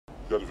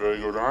got very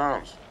good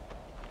arms.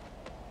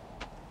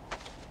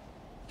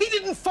 He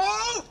didn't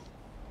fall?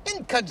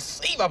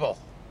 Inconceivable.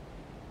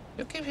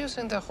 You keep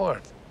using the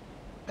word.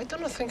 I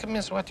don't think it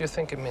means what you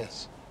think it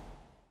means.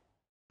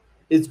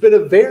 It's been a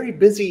very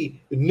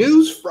busy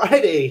News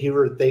Friday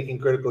here at Thinking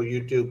Critical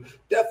YouTube.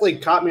 Definitely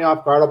caught me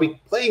off guard. I'll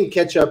be playing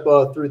catch up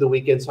through the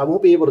weekend, so I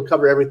won't be able to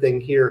cover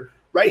everything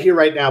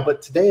right now.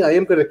 But today I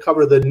am going to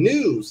cover the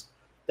news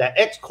that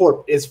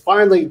X-Corp is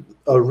finally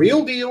a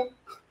real deal.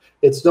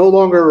 It's no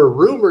longer a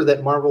rumor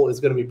that Marvel is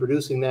going to be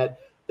producing that.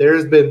 There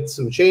has been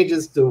some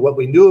changes to what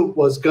we knew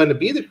was going to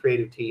be the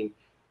creative team.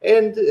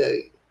 And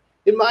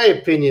in my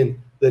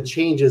opinion, the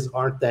changes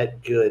aren't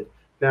that good.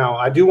 Now,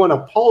 I do want to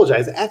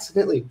apologize. I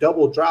accidentally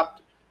double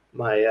dropped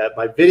my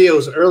my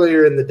videos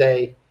earlier in the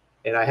day,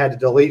 and I had to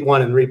delete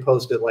one and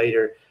repost it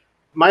later.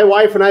 My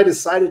wife and I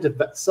decided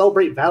to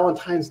celebrate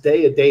Valentine's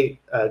Day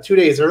 2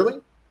 days early.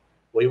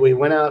 We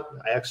went out.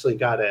 I actually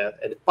got a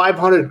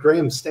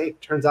 500-gram steak.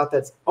 Turns out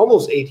that's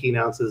almost 18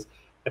 ounces.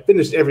 I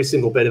finished every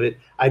single bit of it.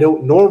 I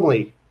don't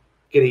normally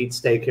get to eat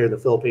steak here in the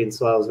Philippines,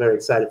 so I was very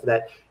excited for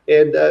that.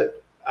 And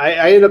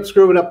I ended up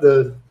screwing up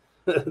the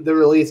the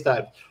release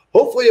time.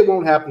 Hopefully it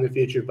won't happen in the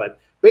future, but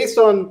based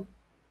on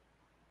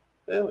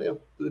the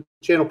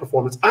channel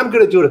performance, I'm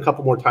going to do it a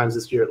couple more times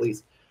this year at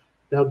least.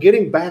 Now,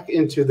 getting back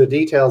into the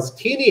details,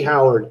 Tini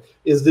Howard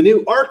is the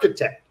new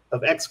architect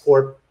of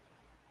X-Corp.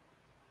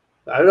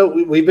 I don't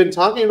know, we've been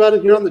talking about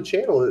it here on the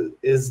channel.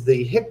 Is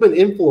the Hickman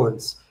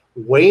influence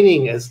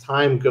waning as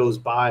time goes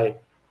by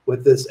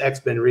with this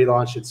X-Men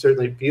relaunch? It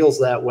certainly feels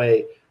that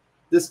way.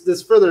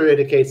 This further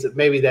indicates that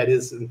maybe that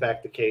is, in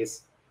fact, the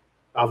case.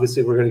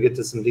 Obviously, we're going to get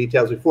to some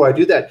details before I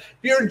do that. If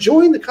you're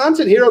enjoying the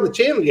content here on the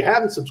channel and you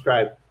haven't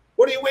subscribed,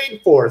 what are you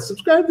waiting for?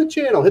 Subscribe to the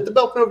channel. Hit the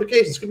bell for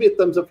notifications. Give me a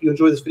thumbs up if you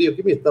enjoy this video.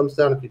 Give me a thumbs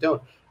down if you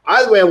don't.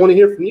 Either way, I want to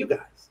hear from you guys.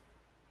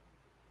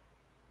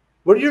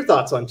 What are your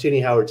thoughts on Tini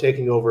Howard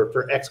taking over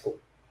for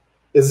X-Corp?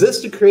 Is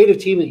this the creative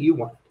team that you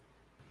want?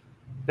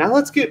 Now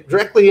let's get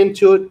directly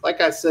into it.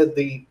 Like I said,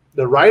 the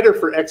writer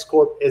for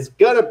X-Corp is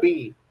going to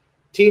be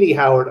Tini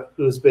Howard,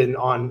 who's been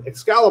on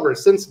Excalibur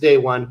since day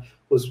one,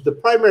 was the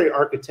primary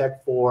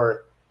architect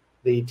for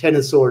the Ten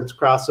of Swords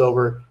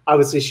crossover.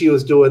 Obviously, she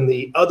was doing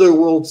the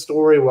Otherworld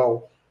story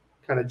while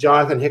kind of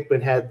Jonathan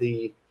Hickman had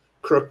the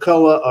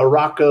Krakoa,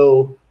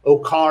 Arakko,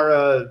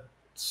 Okara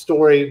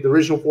story, the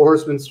original Four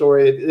Horsemen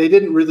story. They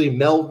didn't really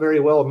meld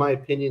very well, in my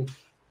opinion.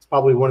 It's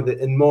probably one of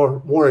the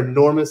more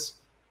enormous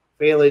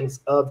failings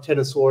of Ten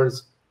of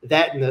Swords.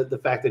 That and the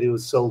fact that it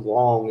was so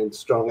long and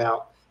strung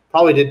out.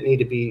 Probably didn't need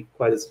to be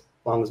quite as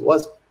long as it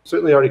was.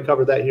 Certainly already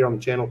covered that here on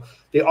the channel.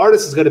 The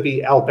artist is going to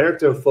be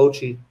Alberto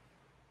Foche.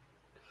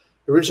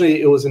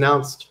 Originally, it was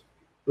announced,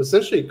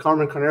 essentially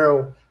Carmen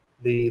Carnero,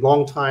 the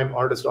longtime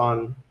artist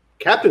on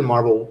Captain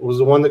Marvel, was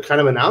the one that kind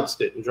of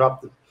announced it and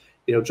dropped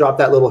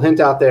that little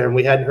hint out there, and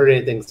we hadn't heard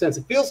anything since.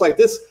 It feels like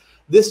this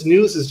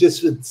news has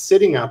just been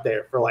sitting out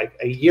there for like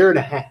a year and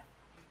a half.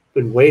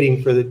 Been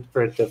waiting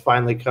for it to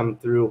finally come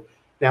through.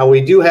 Now, we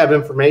do have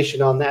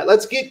information on that.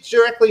 Let's get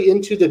directly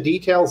into the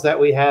details that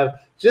we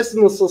have just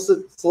in the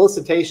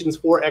solicitations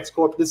for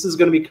X-Corp. This is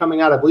going to be coming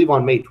out, I believe,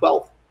 on May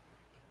 12th.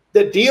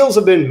 The deals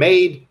have been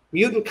made.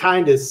 Mutant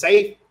kind is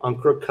safe on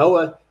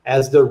Krakoa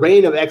as the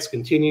reign of X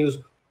continues.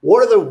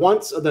 What are the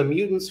wants of the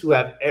mutants who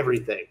have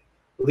everything?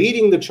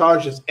 Leading the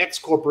charge is X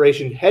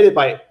Corporation, headed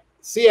by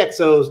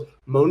CXOs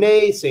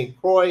Monet, St.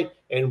 Croix,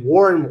 and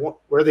Warren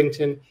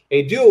Worthington,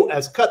 a duo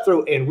as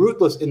cutthroat and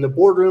ruthless in the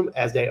boardroom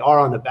as they are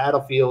on the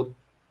battlefield.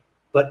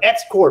 But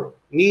X-Corp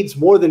needs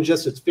more than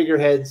just its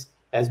figureheads,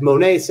 as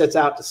Monet sets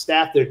out to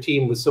staff their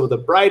team with some of the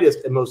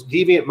brightest and most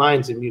deviant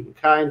minds in mutant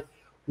kind.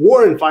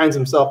 Warren finds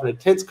himself in a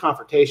tense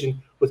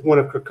confrontation with one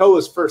of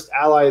Krakoa's first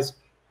allies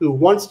who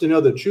wants to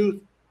know the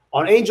truth.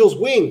 On Angel's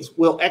wings,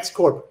 will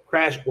X-Corp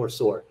crash or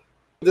soar?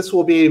 This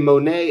will be a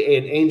Monet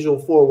and Angel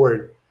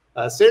forward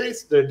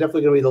series. They're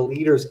definitely going to be the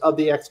leaders of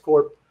the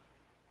X-Corp.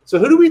 So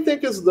who do we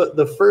think is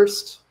the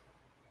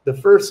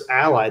first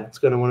ally that's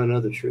going to want to know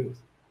the truth?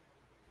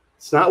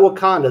 It's not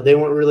Wakanda. They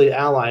weren't really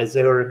allies.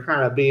 They were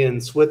kind of being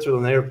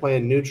Switzerland. They were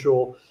playing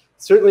neutral.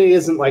 Certainly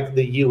isn't like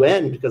the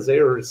UN, because they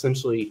were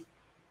essentially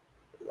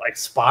like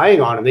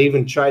spying on him. They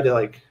even tried to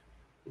like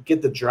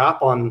get the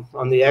drop on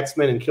the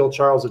X-Men and kill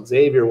Charles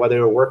Xavier while they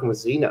were working with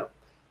Zeno.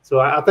 So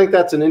I think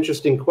that's an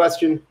interesting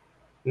question.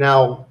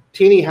 Now,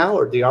 Tini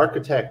Howard, the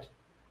architect,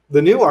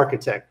 the new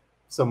architect,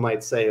 some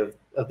might say, of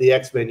the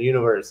X-Men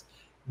universe,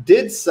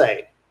 did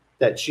say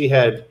that she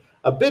had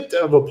a bit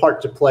of a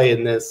part to play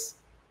in this.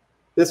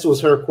 This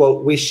was her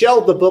quote: "We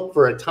shelved the book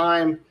for a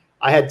time.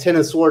 I had Ten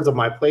of Swords on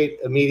my plate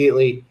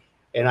immediately,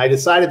 and I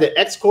decided that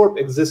X-Corp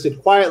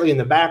existed quietly in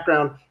the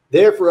background,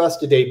 there for us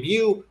to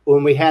debut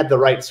when we had the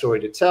right story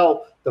to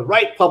tell, the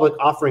right public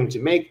offering to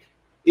make,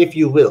 if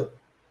you will.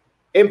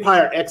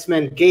 Empire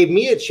X-Men gave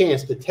me a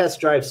chance to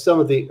test drive some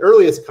of the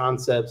earliest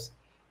concepts,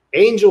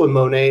 Angel and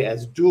Monet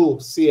as dual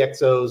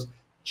CXOs,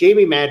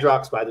 Jamie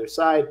Madrox by their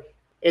side,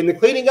 and the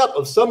cleaning up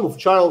of some of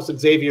Charles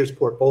Xavier's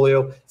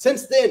portfolio.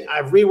 Since then,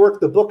 I've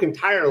reworked the book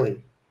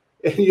entirely,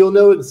 and you'll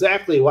know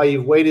exactly why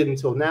you've waited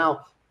until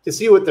now. to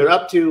see what they're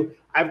up to.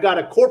 I've got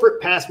a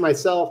corporate past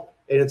myself,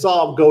 and it's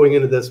all going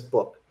into this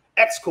book.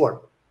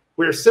 X-Corp,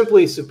 we're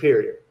simply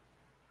superior.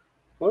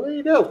 Well, there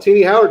you go.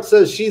 Tini Howard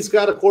says she's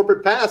got a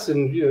corporate past,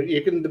 and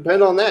you can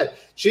depend on that.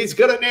 She's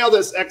going to nail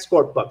this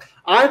X-Corp book.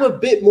 I'm a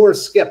bit more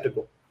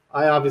skeptical.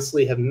 I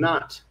obviously have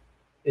not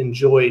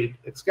enjoyed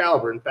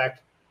Excalibur. In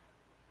fact,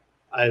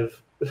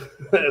 I've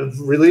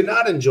really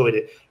not enjoyed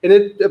it. And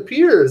it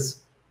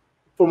appears,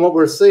 from what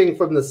we're seeing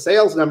from the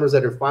sales numbers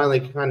that are finally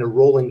kind of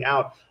rolling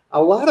out,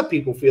 a lot of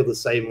people feel the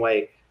same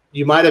way.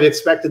 You might have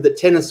expected that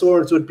Ten of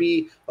Swords would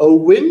be a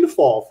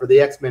windfall for the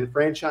X-Men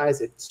franchise.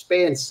 It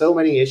spanned so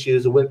many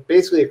issues. It went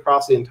basically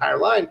across the entire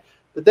line.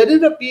 But that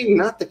ended up being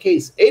not the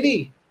case.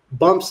 Any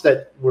bumps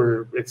that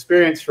were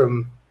experienced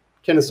from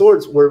Ten of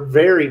Swords were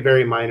very,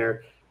 very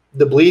minor.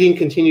 The bleeding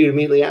continued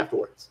immediately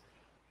afterwards.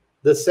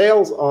 The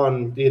sales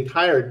on the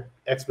entire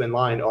X-Men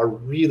line are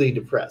really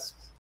depressed.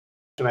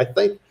 And I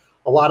think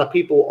a lot of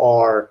people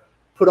are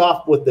put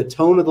off with the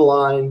tone of the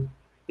line.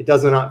 It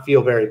does not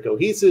feel very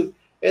cohesive.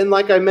 And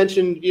like I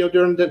mentioned,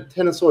 during the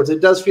Ten of Swords,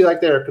 it does feel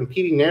like there are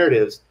competing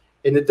narratives.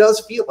 And it does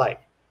feel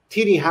like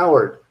Tini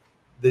Howard,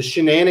 the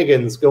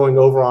shenanigans going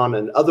over on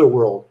an other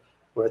world,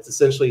 where it's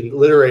essentially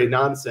literary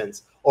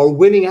nonsense, are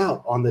winning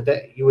out on the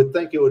day. You would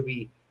think it would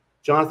be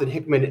Jonathan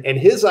Hickman and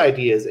his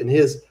ideas and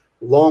his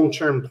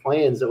long-term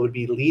plans that would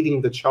be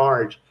leading the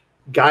charge,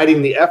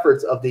 guiding the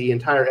efforts of the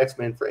entire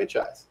X-Men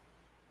franchise.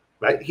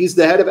 Right? He's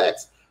the head of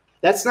X.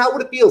 That's not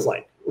what it feels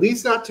like, at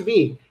least not to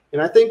me. And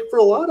I think for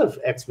a lot of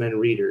X-Men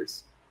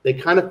readers, they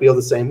kind of feel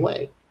the same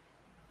way.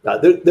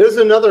 There's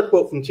another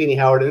quote from Tini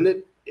Howard,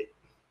 and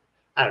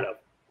I don't know.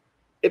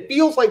 It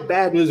feels like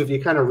bad news if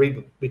you kind of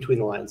read between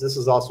the lines. This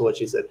is also what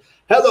she said.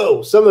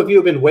 Hello, some of you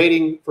have been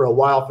waiting for a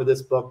while for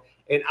this book,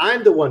 and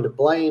I'm the one to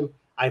blame.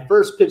 I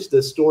first pitched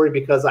this story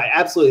because I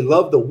absolutely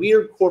love the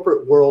weird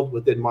corporate world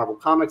within Marvel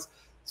Comics,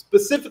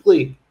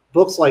 specifically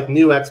books like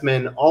New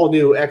X-Men, All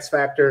New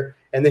X-Factor,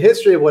 and the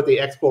history of what the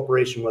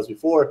X-Corporation was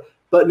before.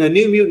 But in a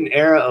New Mutant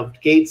era of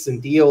gates and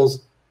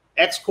deals,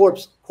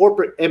 X-Corp's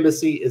corporate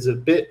embassy is a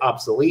bit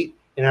obsolete,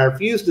 and I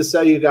refuse to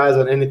sell you guys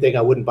on anything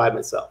I wouldn't buy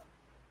myself.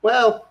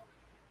 Well,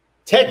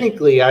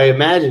 technically, I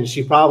imagine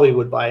she probably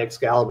would buy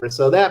Excalibur,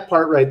 so that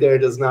part right there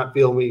does not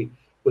fill me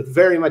with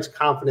very much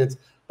confidence.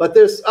 But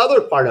there's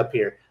other part up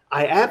here.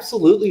 I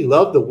absolutely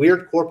love the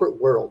weird corporate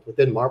world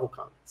within Marvel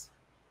Comics.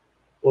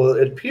 Well,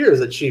 it appears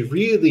that she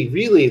really,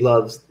 really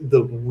loves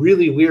the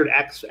really weird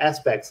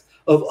aspects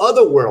of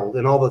Otherworld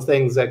and all the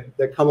things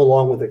that come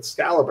along with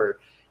Excalibur,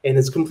 and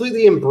has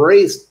completely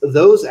embraced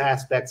those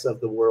aspects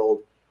of the world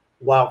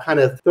while kind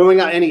of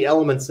throwing out any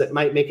elements that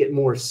might make it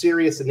more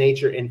serious in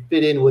nature and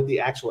fit in with the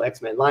actual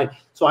X-Men line.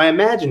 So I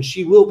imagine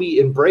she will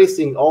be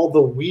embracing all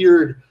the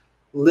weird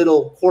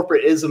little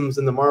corporate isms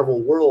in the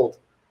Marvel world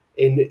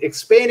and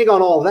expanding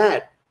on all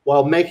that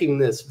while making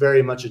this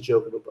very much a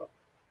joke of a book.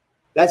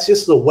 That's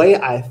just the way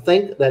I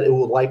think that it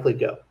will likely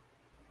go.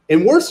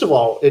 And worst of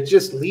all, it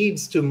just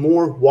leads to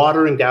more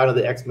watering down of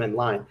the X-Men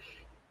line.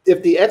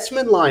 If the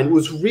X-Men line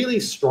was really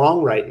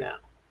strong right now,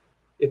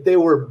 if they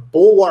were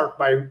bulwarked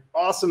by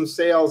awesome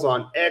sales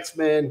on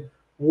X-Men,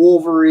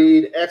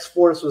 Wolverine,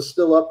 X-Force was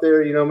still up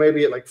there,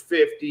 maybe at like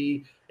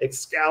 50,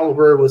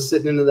 Excalibur was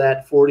sitting into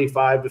that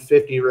 45 to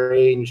 50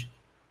 range.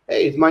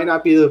 Hey, it might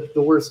not be the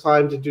worst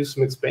time to do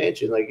some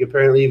expansion. Like,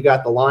 apparently you've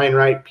got the line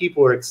right.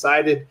 People are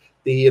excited.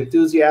 The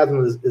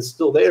enthusiasm is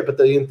still there, but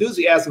the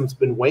enthusiasm's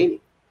been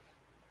waning.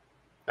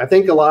 I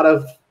think a lot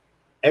of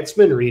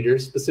X-Men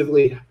readers,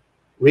 specifically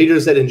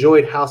readers that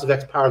enjoyed House of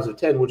X Powers of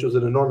 10, which was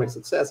an enormous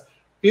success,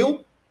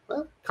 feel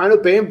kind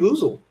of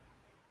bamboozled.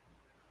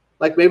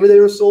 Like maybe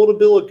they were sold a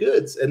bill of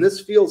goods, and this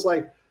feels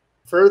like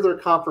further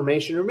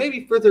confirmation or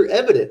maybe further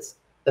evidence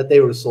that they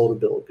were sold a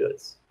bill of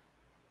goods.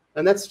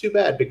 And that's too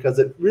bad, because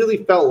it really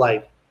felt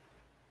like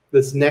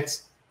this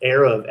next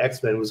era of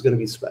X-Men was going to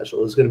be special.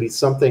 It was going to be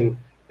something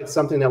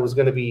that was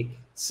going to be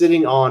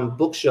sitting on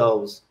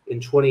bookshelves in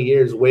 20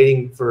 years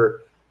waiting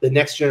for the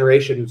next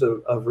generations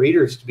of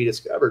readers to be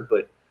discovered.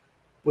 But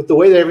with the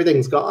way that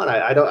everything's gone,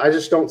 I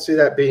just don't see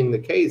that being the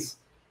case.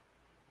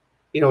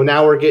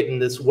 Now we're getting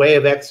this Way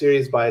of X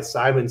series by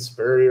Simon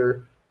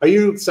Spurrier. Are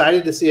you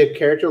excited to see a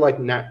character like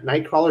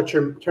Nightcrawler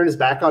turn his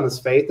back on his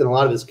faith and a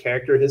lot of his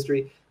character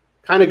history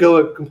kind of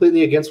go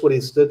completely against what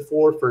he stood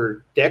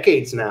for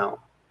decades now?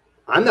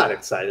 I'm not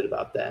excited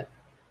about that.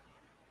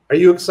 Are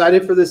you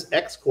excited for this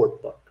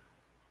X-Corp book?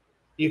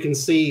 You can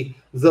see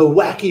the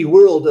wacky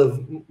world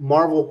of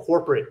Marvel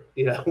corporate,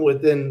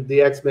 within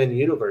the X-Men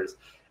universe,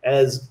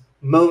 as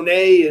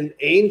Monet and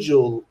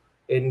Angel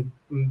and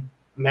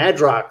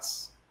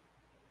Madrox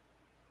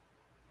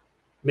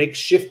make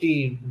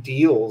shifty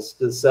deals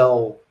to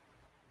sell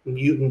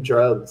mutant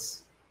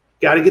drugs.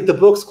 Got to get the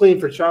books clean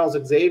for Charles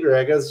Xavier.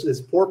 I guess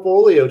his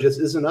portfolio just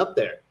isn't up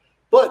there.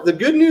 But the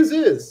good news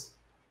is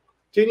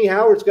Tini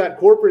Howard's got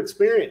corporate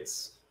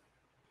experience.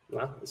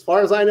 Well, as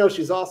far as I know,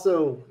 she's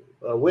also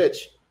a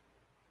witch.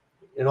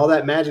 And all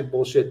that magic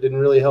bullshit didn't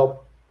really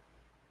help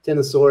Ten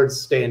of Swords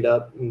stand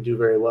up and do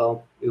very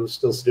well. It was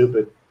still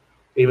stupid,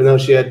 even though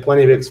she had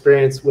plenty of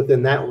experience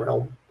within that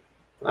realm.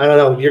 I don't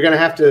know. You're going to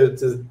have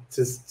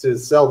to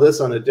sell this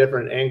on a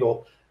different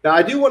angle. Now,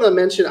 I do want to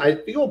mention, I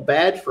feel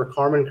bad for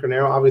Carmen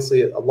Carnero,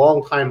 obviously a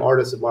longtime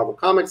artist of Marvel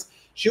Comics.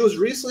 She was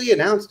recently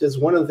announced as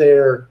one of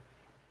their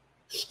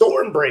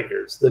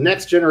Stormbreakers, the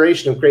next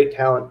generation of great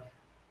talent.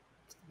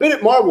 Been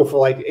at Marvel for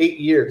like 8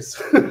 years.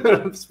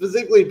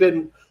 Specifically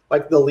been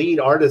like the lead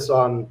artist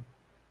on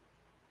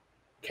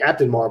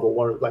Captain Marvel,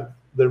 one of like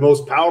their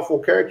most powerful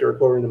character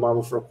according to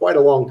Marvel for quite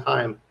a long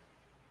time.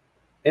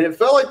 And it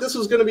felt like this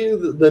was going to be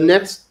the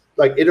next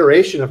like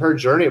iteration of her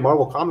journey at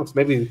Marvel Comics,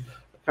 maybe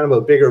kind of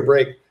a bigger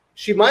break.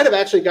 She might have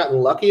actually gotten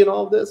lucky in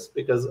all of this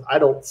because I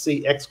don't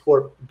see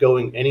X-Corp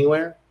going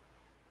anywhere.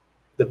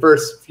 The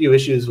first few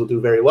issues will do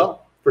very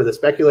well. For the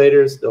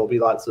speculators, there will be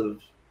lots of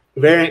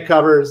variant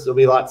covers. There'll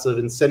be lots of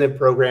incentive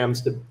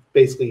programs to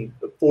basically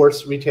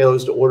force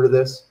retailers to order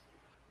this.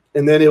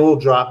 And then it will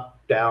drop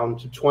down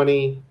to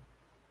 20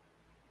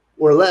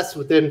 or less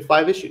within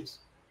 5 issues.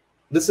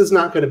 This is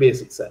not going to be a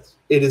success.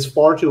 It is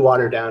far too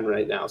watered down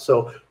right now.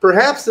 So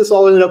perhaps this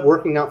all ended up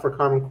working out for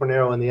Carmen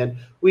Carnero in the end.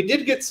 We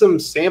did get some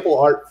sample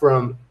art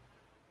from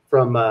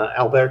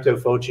Alberto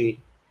Foche.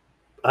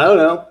 I don't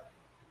know.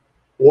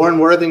 Warren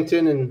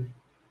Worthington and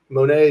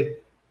Monet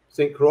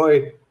St.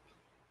 Croix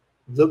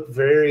look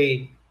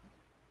very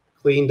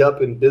cleaned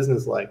up and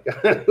businesslike.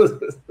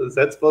 Is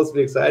that supposed to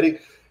be exciting?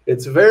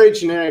 It's very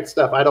generic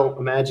stuff. I don't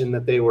imagine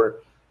that they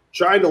were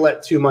trying to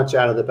let too much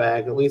out of the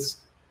bag. At least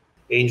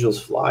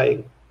Angel's flying.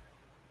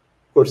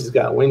 Of course, he's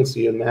got wings, so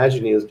you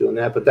imagine he was doing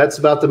that. But that's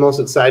about the most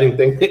exciting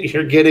thing that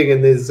you're getting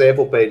in these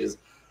sample pages.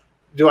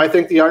 Do I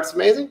think the art's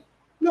amazing?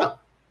 No,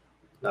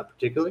 not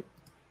particularly.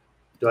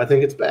 Do I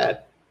think it's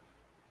bad?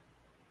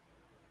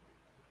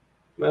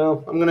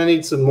 Well, I'm going to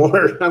need some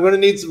more. I'm going to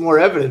need some more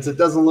evidence. It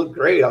doesn't look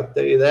great, I'll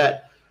tell you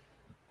that.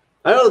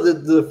 I don't know.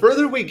 The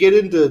further we get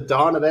into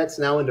Dawn of X,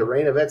 now into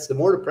Reign of X, the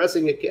more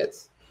depressing it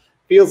gets.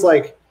 Feels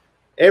like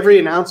every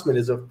announcement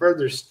is a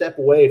further step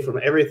away from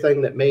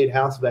everything that made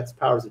House of X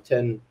Powers of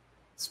 10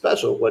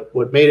 special.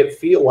 What made it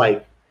feel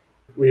like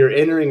we are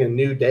entering a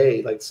new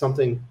day, like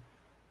something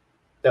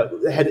that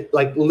had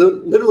like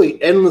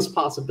literally endless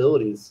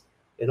possibilities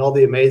and all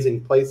the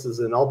amazing places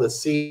and all the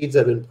seeds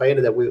that have been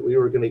planted that we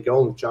were going to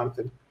go with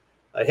Jonathan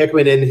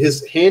Hickman and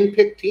his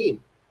hand-picked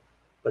team.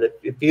 But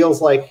it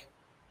feels like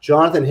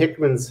Jonathan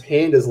Hickman's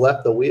hand has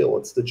left the wheel.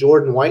 It's the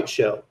Jordan White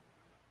show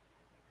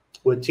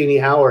with Tini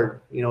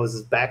Howard, as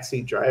his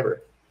backseat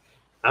driver.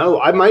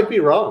 I might be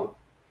wrong,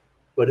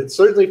 but it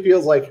certainly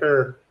feels like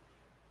her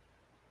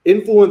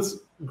influence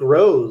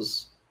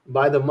grows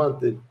by the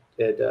month at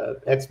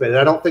X-Men. And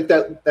I don't think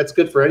that's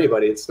good for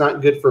anybody. It's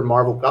not good for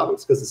Marvel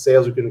Comics because the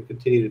sales are going to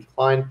continue to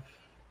decline.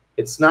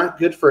 It's not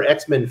good for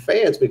X-Men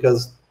fans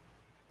because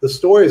the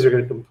stories are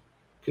going to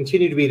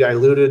continue to be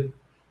diluted,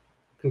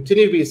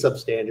 continue to be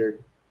substandard.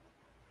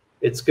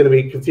 It's going to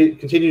be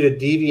continue to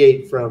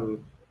deviate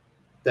from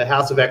the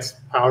House of X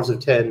Powers of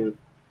 10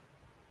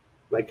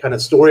 like kind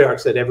of story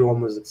arcs that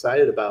everyone was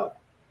excited about.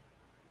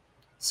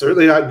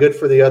 Certainly not good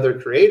for the other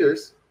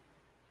creators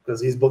because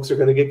these books are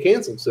going to get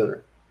canceled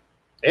sooner.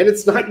 And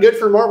it's not good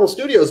for Marvel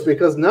Studios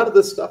because none of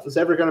this stuff is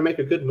ever going to make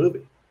a good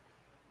movie.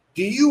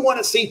 Do you want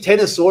to see Ten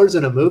of Swords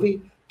in a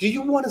movie? Do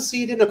you want to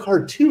see it in a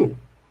cartoon?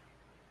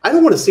 I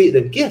don't want to see it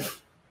in a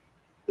GIF.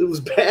 It was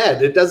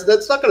bad.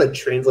 That's not going to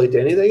translate to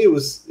anything. It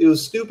was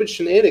stupid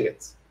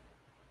shenanigans.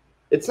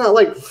 It's not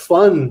like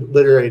fun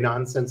literary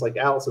nonsense like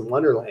Alice in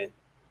Wonderland.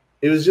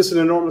 It was just an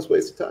enormous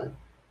waste of time.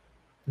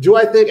 Do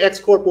I think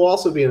X-Corp will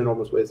also be an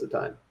enormous waste of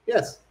time?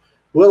 Yes.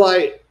 Will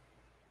I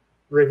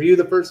review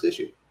the first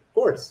issue? Of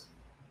course.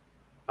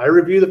 I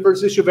review the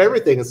first issue of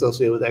everything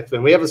associated with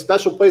X-Men. We have a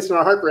special place in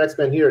our heart for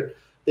X-Men here at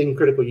Thinking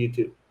Critical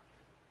YouTube.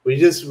 We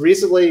just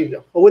recently,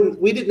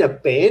 we didn't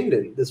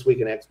abandon This Week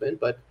in X-Men,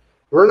 but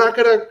we're not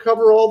going to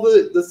cover all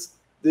the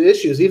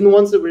issues, even the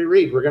ones that we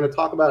read. We're going to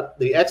talk about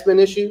the X-Men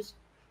issues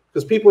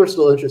because people are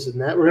still interested in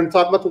that. We're going to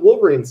talk about the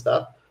Wolverine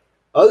stuff.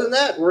 Other than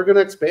that, we're going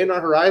to expand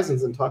our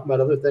horizons and talk about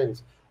other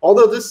things.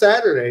 Although this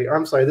Sunday,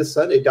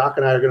 Doc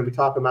and I are going to be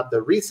talking about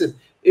the recent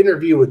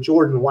interview with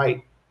Jordan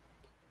White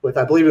with,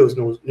 I believe it was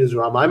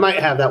Newsarama. I might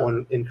have that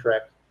one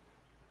incorrect.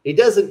 He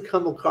doesn't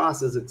come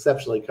across as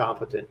exceptionally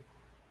competent.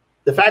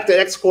 The fact that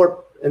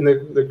X-Corp and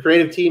the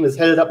creative team is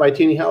headed up by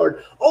Tini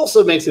Howard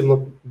also makes him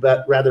look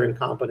rather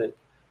incompetent.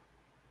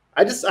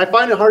 I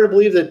find it hard to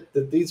believe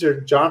that these are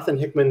Jonathan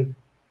Hickman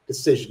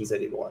decisions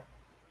anymore.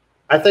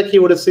 I think he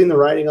would have seen the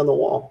writing on the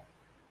wall.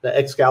 The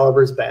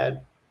Excalibur is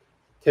bad.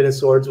 Ten of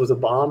Swords was a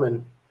bomb,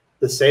 and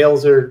the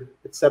sales are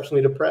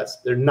exceptionally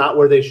depressed. They're not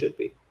where they should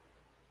be.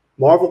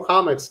 Marvel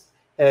Comics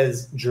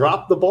has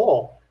dropped the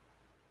ball.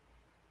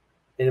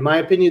 And in my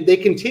opinion, they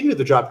continue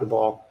to drop the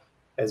ball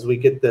as we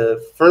get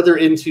further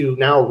into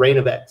now Reign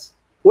of X.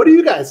 What do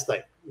you guys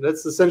think?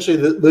 That's essentially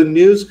the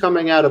news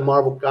coming out of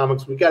Marvel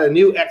Comics. We got a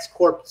new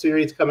X-Corp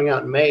series coming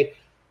out in May.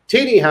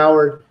 Tini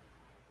Howard,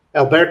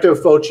 Alberto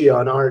Foche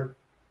on art.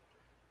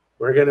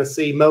 We're going to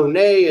see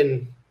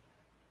Monet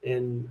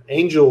and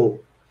Angel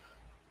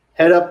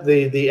head up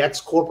the X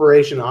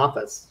Corporation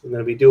office. We're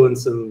going to be doing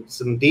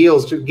some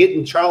deals to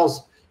getting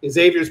Charles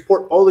Xavier's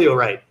portfolio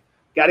right.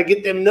 Got to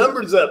get them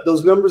numbers up.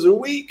 Those numbers are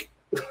weak.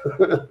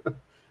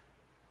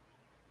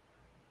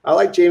 I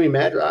like Jamie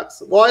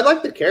Madrox. Well, I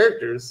like the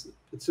characters.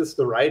 It's just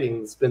the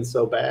writing's been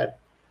so bad.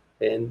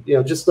 And, you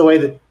know, just the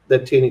way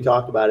that Tini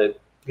talked about it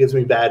gives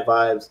me bad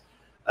vibes.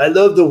 I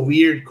love the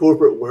weird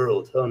corporate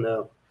world. Oh,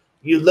 no.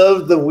 You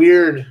love the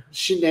weird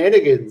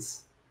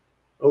shenanigans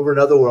over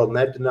another world, and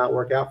that did not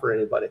work out for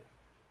anybody.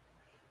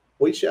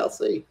 We shall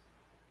see.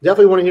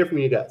 Definitely want to hear from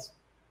you guys.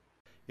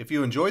 If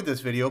you enjoyed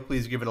this video,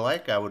 please give it a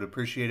like. I would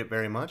appreciate it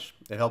very much.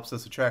 It helps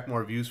us attract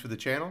more views for the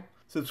channel.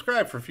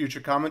 Subscribe for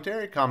future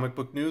commentary, comic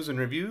book news, and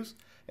reviews.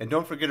 And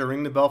don't forget to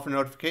ring the bell for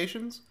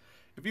notifications.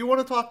 If you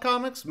want to talk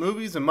comics,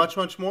 movies, and much,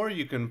 much more,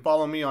 you can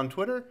follow me on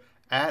Twitter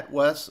at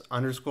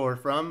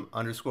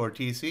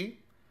Wes_from_TC.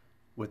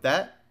 With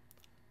that,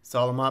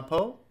 Salamat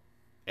Po,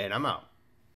 and I'm out.